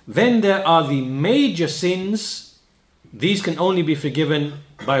 Then there are the major sins. These can only be forgiven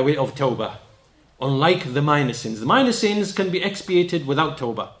by way of tawbah, unlike the minor sins. The minor sins can be expiated without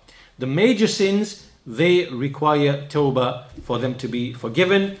tawbah. The major sins, they require tawbah for them to be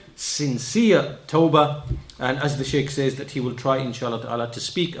forgiven, sincere tawbah. And as the Shaykh says, that he will try, inshallah ta'ala, to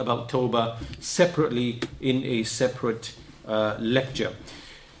speak about tawbah separately in a separate lecture.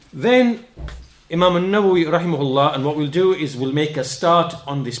 Then Imam al-Nawawi rahimahullah, and what we'll do is we'll make a start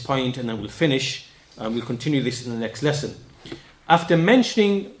on this point and then we'll finish, and we'll continue this in the next lesson. After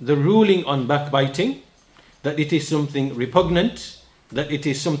mentioning the ruling on backbiting, that it is something repugnant, that it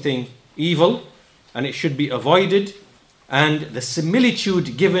is something evil, and it should be avoided, and the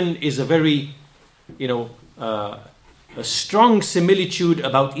similitude given is a very, a strong similitude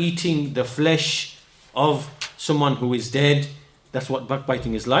about eating the flesh of someone who is dead. That's what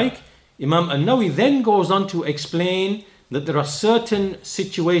backbiting is like. Imam al-Nawawi then goes on to explain that there are certain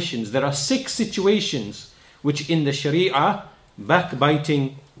situations, there are 6 situations which in the Sharia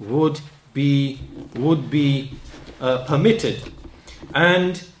backbiting would be permitted.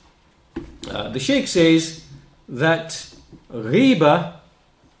 And the Shaykh says that ghiba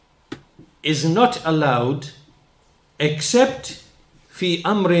is not allowed except في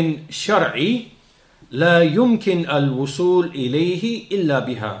أمر شرعي لا يمكن الوصول إليه إلا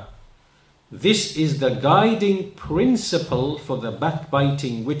بها. This is the guiding principle for the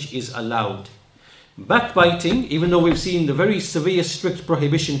backbiting which is allowed. Backbiting, even though we've seen the very severe strict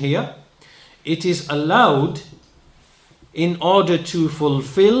prohibition here, it is allowed in order to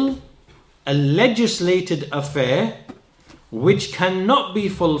fulfill a legislated affair which cannot be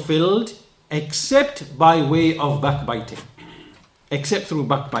fulfilled except by way of backbiting, except through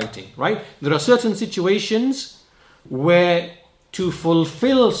backbiting, right? There are certain situations where to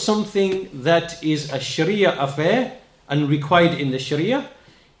fulfill something that is a Sharia affair and required in the Sharia,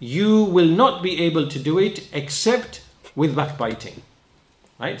 you will not be able to do it except with backbiting,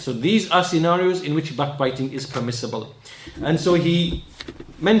 right? So these are scenarios in which backbiting is permissible. And so he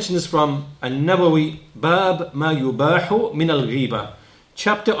mentions from An-Nawawi, Bab ma yubahu min al-ghiba,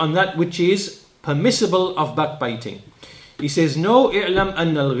 chapter on that which is permissible of backbiting. He says, No, i'lam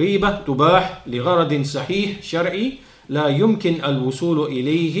an al-ghiba tubah li gharadin sahih shar'i la yumkin al-wusulu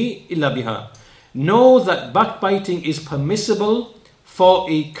ilayhi illa biha. Know that backbiting is permissible for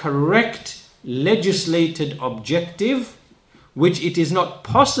a correct legislated objective which it is not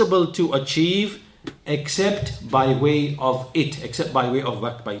possible to achieve except by way of it, except by way of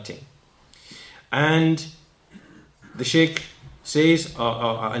backbiting. And the Shaykh says,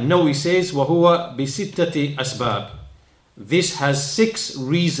 An-Nawawi says, وَهُوَ بِسِتَّةِ أَسْبَابٍ. This has 6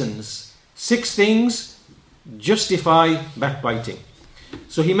 reasons, 6 things justify backbiting.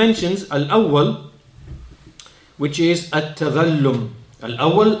 So he mentions Al-Awwal, which is At-Tadhallum.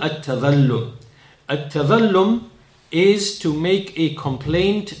 Al-Awwal, At-Tadhallum. At-Tadhallum is to make a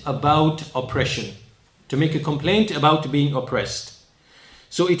complaint about oppression, to make a complaint about being oppressed.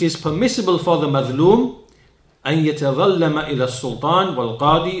 So it is permissible for the madhloom أن يتظلم إلى السلطان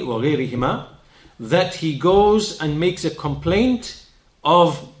والقاضي وغيرهما, that he goes and makes a complaint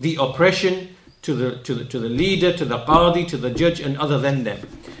of the oppression to the leader, to the qadi, to the judge, and other than them,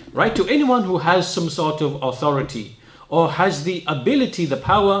 right? To anyone who has some sort of authority or has the ability, the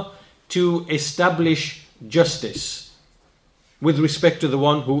power to establish justice with respect to the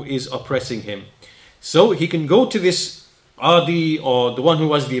one who is oppressing him. So he can go to this qadi or the one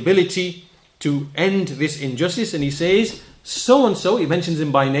who has the ability to end this injustice, and he says, so and so, he mentions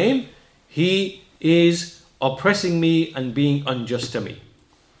him by name, he is oppressing me and being unjust to me.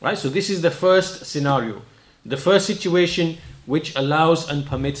 Right? So this is the first scenario, the first situation which allows and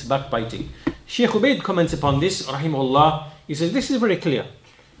permits backbiting. Shaykh Ubaid comments upon this, rahimahullah. He says, this is very clear.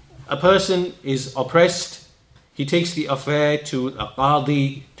 A person is oppressed, he takes the affair to a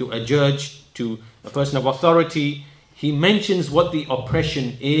qadi, to a judge, to a person of authority. He mentions what the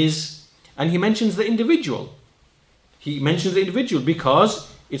oppression is, and he mentions the individual. He mentions the individual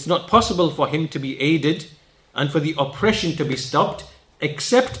because it's not possible for him to be aided and for the oppression to be stopped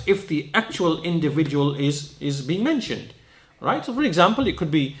except if the actual individual is being mentioned. Right? So for example, it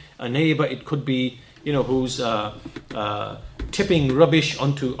could be a neighbor, it could be, who's tipping rubbish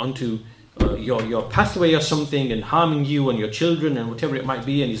onto your pathway or something and harming you and your children and whatever it might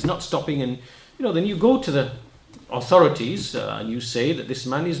be, and he's not stopping, and then you go to the authorities and you say that this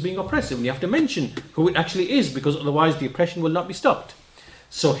man is being oppressive, and you have to mention who it actually is, because otherwise the oppression will not be stopped.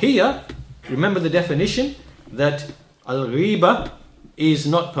 So here, remember the definition that al-ghiba is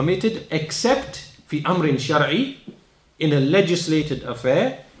not permitted except fi amrin shar'i, in a legislated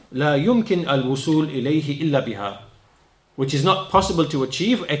affair, la yumkin al-wusul ilayhi illa biha, which is not possible to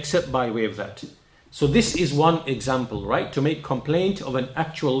achieve except by way of that. So this is one example, right? To make complaint of an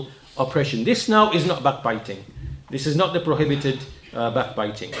actual oppression. This now is not backbiting. This is not the prohibited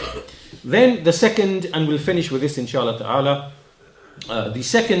backbiting. Then the second, and we'll finish with this inshallah ta'ala. The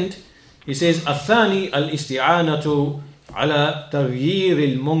second, he says, الثاني الاستعانة على تغيير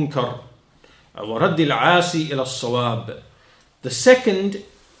المنكر ورد العاصي إلى الصواب. The second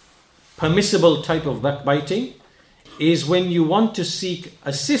permissible type of backbiting is when you want to seek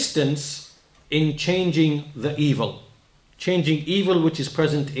assistance in changing the evil. Changing evil which is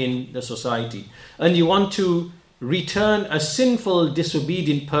present in the society. And you want to return a sinful,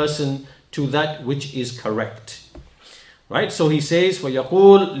 disobedient person to that which is correct. Right? So he says,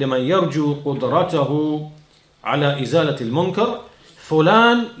 وَيَقُولُ لِمَنْ يَرْجُو قُدْرَتَهُ عَلَى إِزَالَةِ الْمُنْكَرِ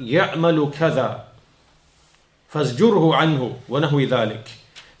فُلَانْ يَعْمَلُ كَذَا فَاسْجُرْهُ عَنْهُ وَنَحْوِ ذَلِكَ.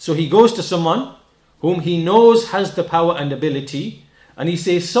 So he goes to someone whom he knows has the power and ability, and he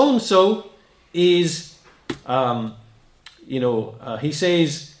says, so-and-so is, he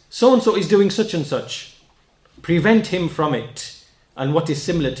says, so-and-so is doing such and such. Prevent him from it. And what is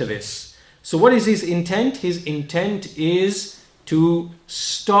similar to this? So what is his intent? His intent is to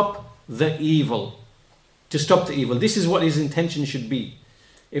stop the evil. To stop the evil. This is what his intention should be.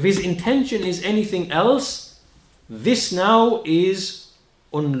 If his intention is anything else, this now is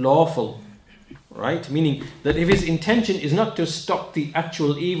unlawful. Right? Meaning that if his intention is not to stop the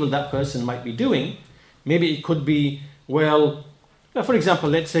actual evil that person might be doing, maybe it could be, well, for example,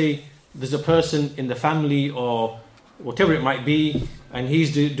 let's say there's a person in the family or whatever it might be, and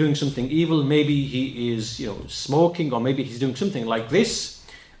he's doing something evil. Maybe he is, smoking, or maybe he's doing something like this,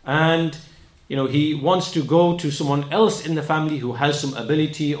 and he wants to go to someone else in the family who has some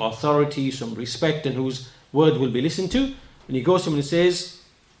ability, authority, some respect, and whose word will be listened to. And he goes to him and says,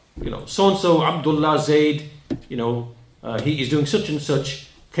 so and so Abdullah Zaid, he is doing such and such.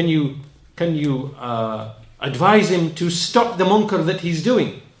 Can you advise him to stop the munkar that he's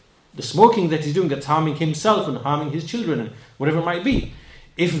doing, the smoking that he's doing that's harming himself and harming his children and whatever it might be.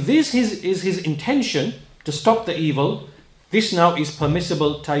 If this is his intention to stop the evil, this now is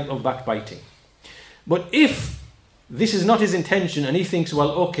permissible type of backbiting. But if this is not his intention and he thinks,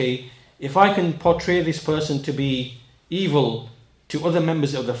 well, okay, if I can portray this person to be evil to other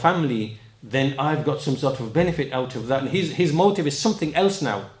members of the family, then I've got some sort of benefit out of that. And his motive is something else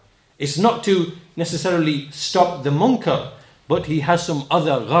now. It's not to necessarily stop the munkar, but he has some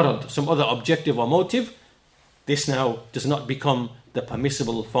other gharad, some other objective or motive. This now does not become the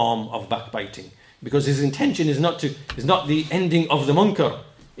permissible form of backbiting, because his intention is not the ending of the munkar.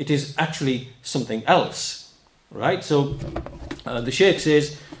 It is actually something else, right? So the Shaykh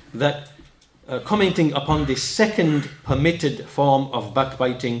says that commenting upon this second permitted form of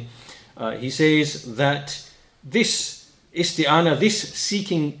backbiting, he says that this isti'ana, this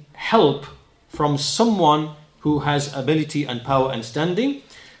seeking help from someone who has ability and power and standing,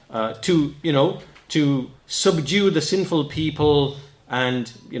 to subdue the sinful people,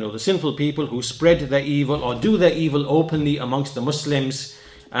 and the sinful people who spread their evil or do their evil openly amongst the Muslims,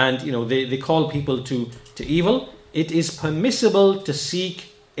 and they call people to evil. It is permissible to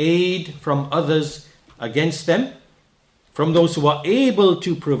seek aid from others against them, from those who are able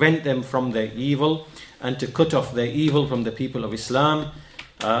to prevent them from their evil and to cut off their evil from the people of Islam,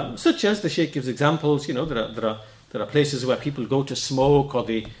 such as the Shaykh gives examples. There are places where people go to smoke, or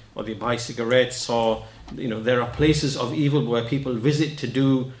they buy cigarettes, or there are places of evil where people visit to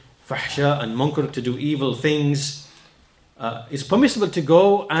do fahsha and munkar, to do evil things. It's permissible to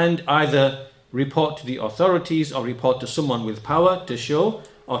go and either report to the authorities or report to someone with power to show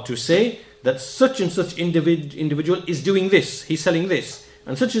or to say that such and such individual is doing this, he's selling this,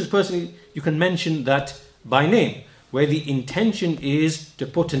 and such as person, you can mention that by name, where the intention is to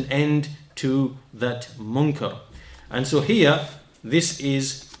put an end to that munkar. And so here, this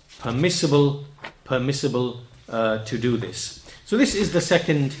is permissible to do this. So this is the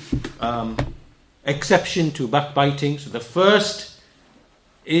second exception to backbiting. So the first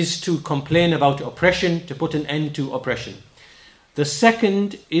is to complain about oppression, to put an end to oppression. The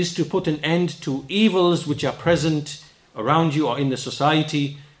second is to put an end to evils which are present around you or in the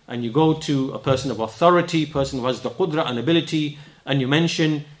society, and you go to a person of authority, person who has the qudra and ability, and you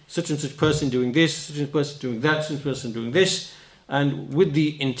mention such and such person doing this, such and such person doing that, such and such person doing this, and with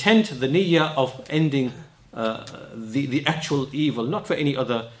the intent, the niyyah of ending the actual evil, not for any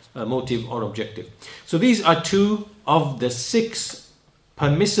other motive or objective. So these are two of the 6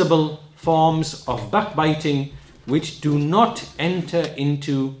 permissible forms of backbiting which do not enter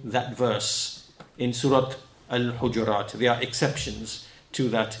into that verse in Surah Al-Hujurat. There are exceptions to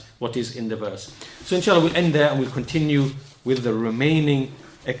that, what is in the verse. So inshallah we'll end there and we'll continue with the remaining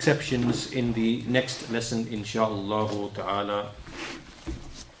exceptions in the next lesson inshallah ta'ala.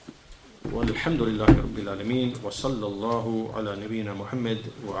 والحمد لله رب العالمين وصلى الله على نبينا محمد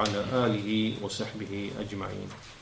وعلى آله وصحبه أجمعين.